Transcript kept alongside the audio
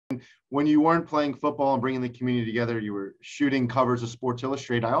And when you weren't playing football and bringing the community together, you were shooting covers of Sports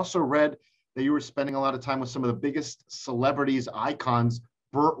Illustrated. I also read that you were spending a lot of time with some of the biggest celebrities, icons,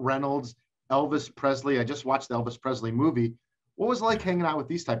 Burt Reynolds, Elvis Presley. I just watched the Elvis Presley movie. What was it like hanging out with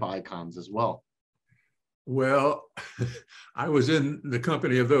these type of icons as well? Well, I was in the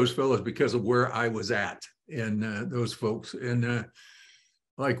company of those fellows because of where I was at and those folks. And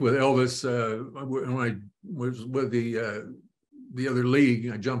like with Elvis, when I was with the other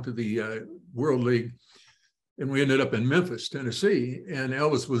league, I jumped to the World League, and we ended up in Memphis, Tennessee. And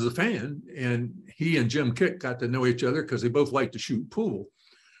Elvis was a fan, and he and Jim Kick got to know each other because they both liked to shoot pool.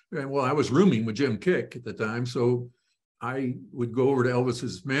 And well, I was rooming with Jim Kick at the time, so I would go over to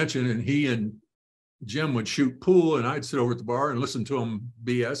Elvis's mansion, and he and Jim would shoot pool, and I'd sit over at the bar and listen to him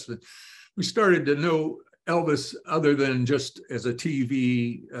BS. And we started to know Elvis other than just as a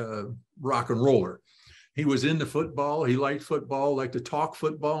TV rock and roller. He was into football. He liked football, liked to talk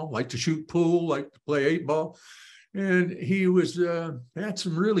football, liked to shoot pool, liked to play 8-ball. And he was had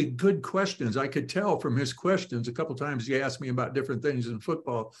some really good questions. I could tell from his questions. A couple of times he asked me about different things in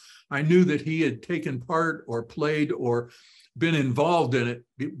football. I knew that he had taken part or played or been involved in it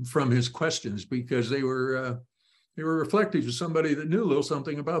from his questions, because they were reflective of somebody that knew a little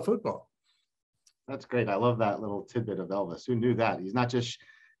something about football. That's great. I love that little tidbit of Elvis. Who knew that? He's not just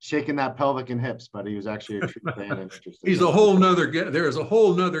shaking that pelvic and hips, but he was actually a true fan and interested. He's a whole nother guy. There's a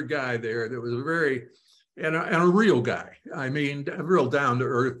whole nother guy there that was a very, and a real guy. I mean, real down to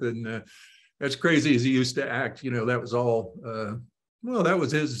earth. And as crazy as he used to act, that was all, well, that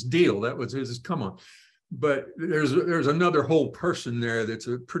was his deal. That was his, come on. But there's another whole person there that's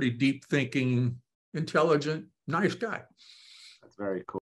a pretty deep thinking, intelligent, nice guy. That's very cool.